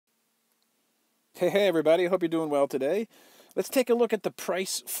Hey everybody, I hope you're doing well today. Let's take a look at the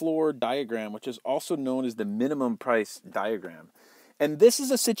price floor diagram, which is also known as the minimum price diagram. And this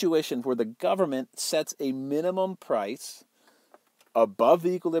is a situation where the government sets a minimum price above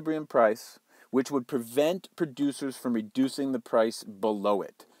the equilibrium price, which would prevent producers from reducing the price below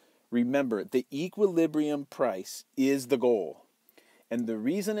it. Remember, the equilibrium price is the goal. And the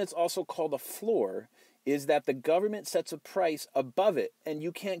reason it's also called a floor is that the government sets a price above it, and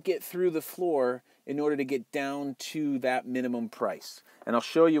you can't get through the floor in order to get down to that minimum price. And I'll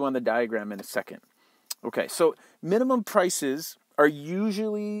show you on the diagram in a second. Okay, so minimum prices are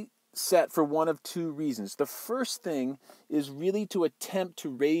usually set for one of two reasons. The first thing is really to attempt to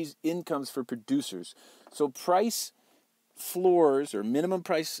raise incomes for producers. So price floors or minimum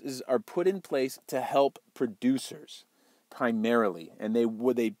prices are put in place to help producers primarily, and they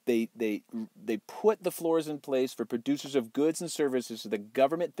put the floors in place for producers of goods and services that the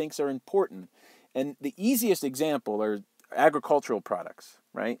government thinks are important. And the easiest example are agricultural products,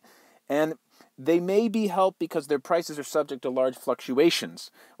 right? And they may be helped because their prices are subject to large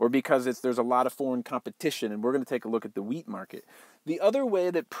fluctuations, or because there's a lot of foreign competition, and we're going to take a look at the wheat market. The other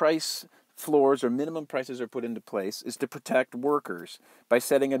way that price floors or minimum prices are put into place is to protect workers by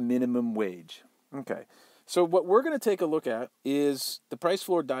setting a minimum wage. Okay. So what we're going to take a look at is the price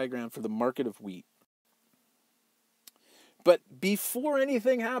floor diagram for the market of wheat. But before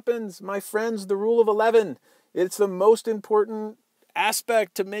anything happens, my friends, the rule of 11, it's the most important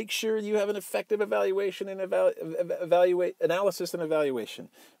aspect to make sure you have an effective evaluation and analysis and evaluation.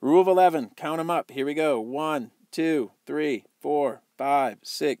 Rule of 11, count them up. Here we go. 1, 2, 3, 4, 5,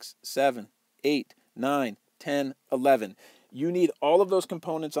 6, 7, 8, 9, 10, 11. You need all of those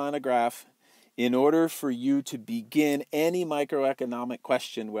components on a graph in order for you to begin any microeconomic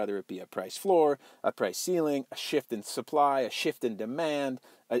question, whether it be a price floor, a price ceiling, a shift in supply, a shift in demand,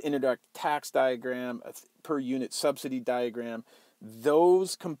 an indirect tax diagram, a per unit subsidy diagram.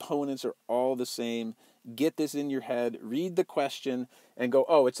 Those components are all the same. Get this in your head, read the question, and go,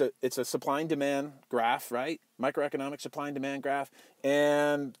 oh, it's a supply and demand graph, right? Microeconomic supply and demand graph,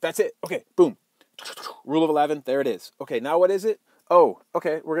 and that's it. Okay, boom. Rule of 11, there it is. Okay, now what is it? Oh,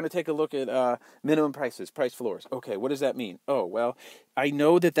 okay, we're going to take a look at minimum prices, price floors. Okay, what does that mean? Oh, well, I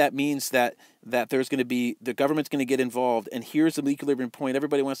know that means that there's going to be, the government's going to get involved, and here's the equilibrium point.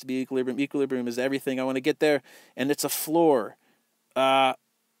 Everybody wants to be equilibrium. Equilibrium is everything. I want to get there, and it's a floor.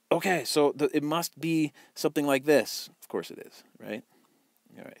 Okay, so it must be something like this. Of course it is, right?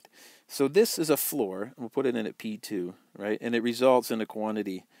 All right. So this is a floor. We'll put it in at P2, right? And it results in a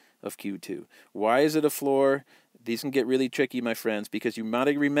quantity of Q2. Why is it a floor? These can get really tricky, my friends, because you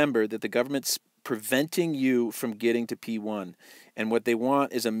might remember that the government's preventing you from getting to P1. And what they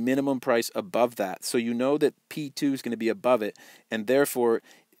want is a minimum price above that. So you know that P2 is going to be above it. And therefore,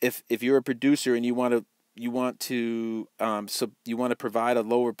 if you're a producer and you want to provide a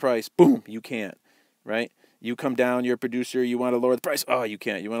lower price, boom, you can't, right? You come down, you're a producer, you want to lower the price, oh, you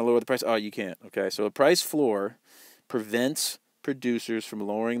can't. You want to lower the price, oh, you can't. Okay, so a price floor prevents producers from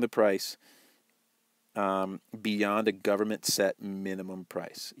lowering the price beyond a government set minimum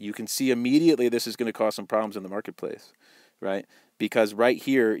price. You can see immediately this is going to cause some problems in the marketplace, right? Because right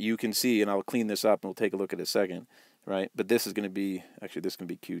here you can see, and I'll clean this up and we'll take a look at it in a second, right? But this is going to be, actually this is going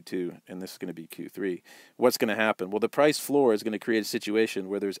to be Q2 and this is going to be Q3. What's going to happen? Well, the price floor is going to create a situation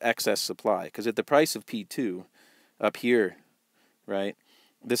where there's excess supply, because at the price of P2 up here, right,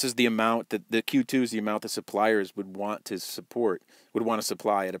 this is the amount that the Q2 is the amount that suppliers would want to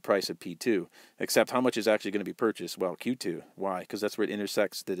supply at a price of P2. Except how much is actually going to be purchased? Well, Q2. Why? Because that's where it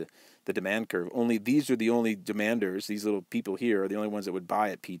intersects the demand curve. Only these are the only demanders. These little people here are the only ones that would buy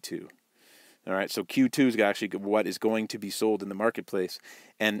at P2. All right, so Q2 is actually what is going to be sold in the marketplace.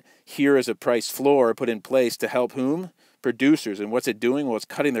 And here is a price floor put in place to help whom? Producers. And what's it doing? Well, it's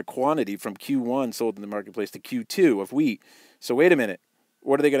cutting their quantity from Q1 sold in the marketplace to Q2 of wheat. So wait a minute.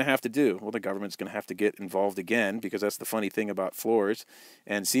 What are they going to have to do? Well, the government's going to have to get involved again, because that's the funny thing about floors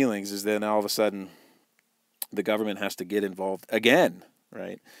and ceilings, is then all of a sudden the government has to get involved again,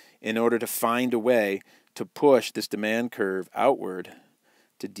 right, in order to find a way to push this demand curve outward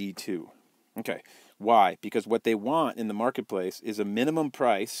to D2. Okay, why? Because what they want in the marketplace is a minimum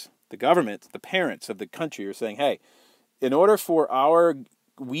price. The government, the parents of the country, are saying, hey, in order for our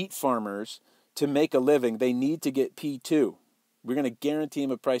wheat farmers to make a living, they need to get P2. We're going to guarantee them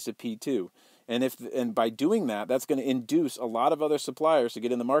a price of P2. And by doing that, that's going to induce a lot of other suppliers to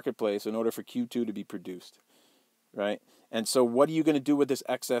get in the marketplace in order for Q2 to be produced, right? And so what are you going to do with this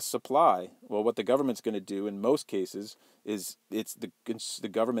excess supply? Well, what the government's going to do in most cases is the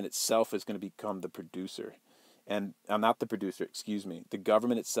government itself is going to become the producer. And I'm not the producer, excuse me. The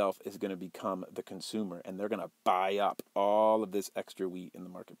government itself is going to become the consumer, and they're going to buy up all of this extra wheat in the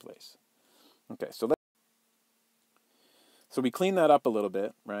marketplace. Okay, so we clean that up a little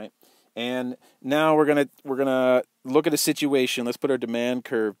bit, right? And now we're gonna look at a situation. Let's put our demand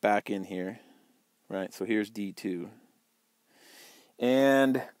curve back in here, right? So here's D2,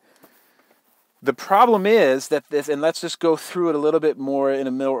 and the problem is that this, and let's just go through it a little bit more in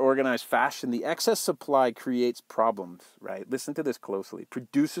a more organized fashion. The excess supply creates problems, right? Listen to this closely.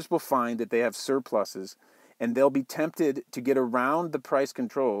 Producers will find that they have surpluses, and they'll be tempted to get around the price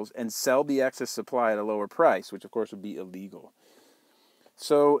controls and sell the excess supply at a lower price, which of course would be illegal.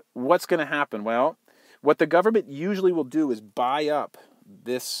 So what's going to happen? Well, what the government usually will do is buy up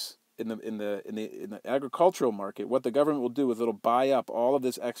this in the agricultural market. What the government will do is it'll buy up all of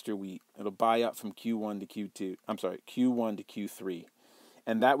this extra wheat. It'll buy up from Q1 to Q2. I'm sorry, Q1 to Q3,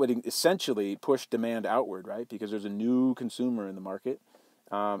 and that would essentially push demand outward, right? Because there's a new consumer in the market,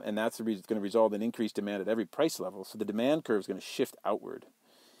 and that's the reason it's going to result in increased demand at every price level. So the demand curve is going to shift outward,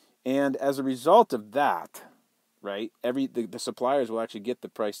 and as a result of that, right, the suppliers will actually get the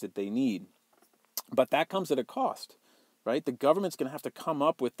price that they need, but that comes at a cost. Right, the government's going to have to come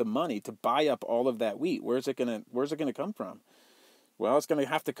up with the money to buy up all of that wheat. Where's it going to come from? Well, it's going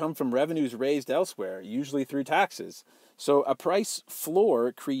to have to come from revenues raised elsewhere, usually through taxes. So a price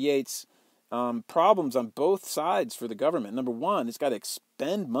floor creates problems on both sides for the government. Number one, it's got to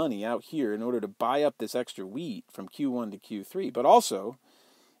expend money out here in order to buy up this extra wheat from Q1 to Q3. But also,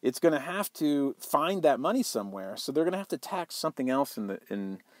 it's going to have to find that money somewhere. So they're going to have to tax something else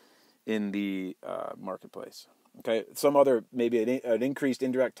in the marketplace. Okay, some other, maybe an increased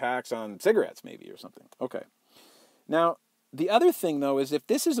indirect tax on cigarettes, maybe, or something. Okay. Now, the other thing, though, is if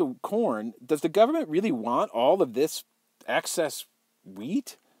this is a corn, does the government really want all of this excess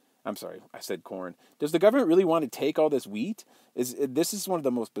wheat? I'm sorry, I said corn. Does the government really want to take all this wheat? This is one of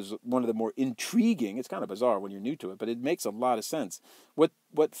the more intriguing. It's kind of bizarre when you're new to it, but it makes a lot of sense. What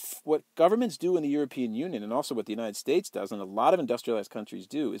governments do in the European Union, and also what the United States does, and a lot of industrialized countries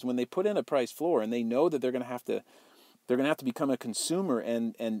do, is when they put in a price floor and they know that they're going to have to become a consumer,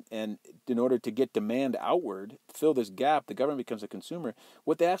 and in order to get demand outward, fill this gap, the government becomes a consumer.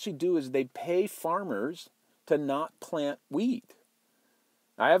 What they actually do is they pay farmers to not plant wheat.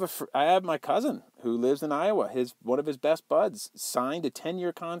 I have my cousin who lives in Iowa. One of his best buds signed a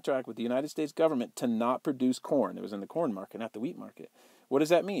 10-year contract with the United States government to not produce corn. It was in the corn market, not the wheat market. What does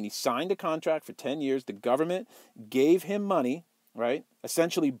that mean? He signed a contract for 10 years. The government gave him money, right?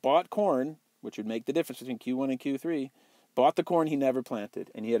 Essentially bought corn, which would make the difference between Q1 and Q3, bought the corn he never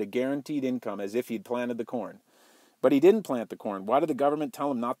planted, and he had a guaranteed income as if he'd planted the corn. But he didn't plant the corn. Why did the government tell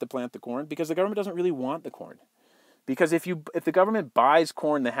him not to plant the corn? Because the government doesn't really want the corn. Because if the government buys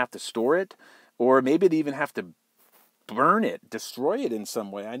corn, they have to store it, or maybe they even have to burn it, destroy it in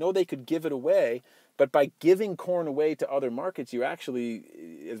some way. I know they could give it away, but by giving corn away to other markets, you actually,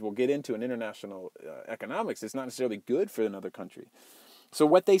 as we'll get into in international economics, it's not necessarily good for another country. So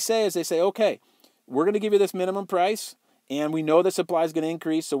what they say is okay, we're going to give you this minimum price, and we know the supply is going to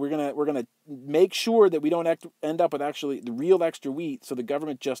increase, so we're going to make sure that we don't end up with actually the real extra wheat. So the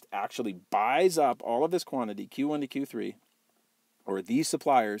government just actually buys up all of this quantity, Q1 to Q3, or these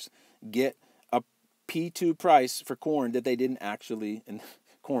suppliers get a P2 price for corn that they didn't actually,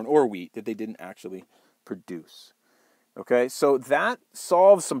 corn or wheat that they didn't actually produce. Okay, so that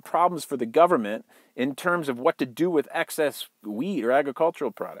solves some problems for the government in terms of what to do with excess wheat or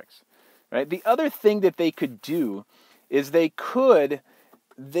agricultural products. Right? The other thing that they could do is they could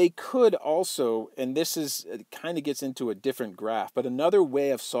also, and this is kind of gets into a different graph, but another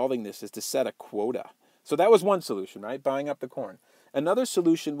way of solving this is to set a quota. So that was one solution, right? Buying up the corn. Another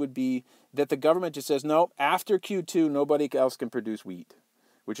solution would be that the government just says, no, after Q2, nobody else can produce wheat,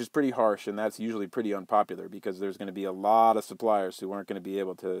 which is pretty harsh, and that's usually pretty unpopular because there's going to be a lot of suppliers who aren't going to be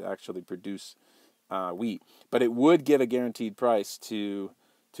able to actually produce wheat. But it would give a guaranteed price to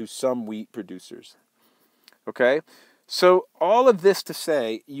some wheat producers. Okay? So all of this to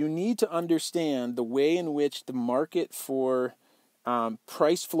say, you need to understand the way in which the market for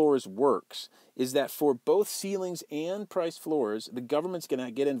price floors works is that for both ceilings and price floors, the government's going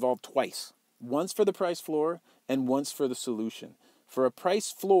to get involved twice. Once for the price floor and once for the solution. For a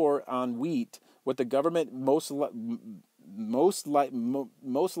price floor on wheat, what the government most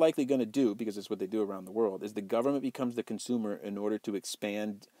likely going to do, because it's what they do around the world, is the government becomes the consumer in order to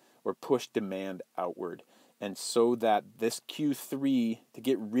expand or push demand outward. And so that this Q3, to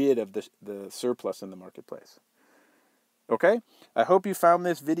get rid of the surplus in the marketplace. Okay? I hope you found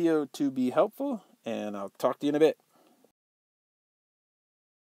this video to be helpful, and I'll talk to you in a bit.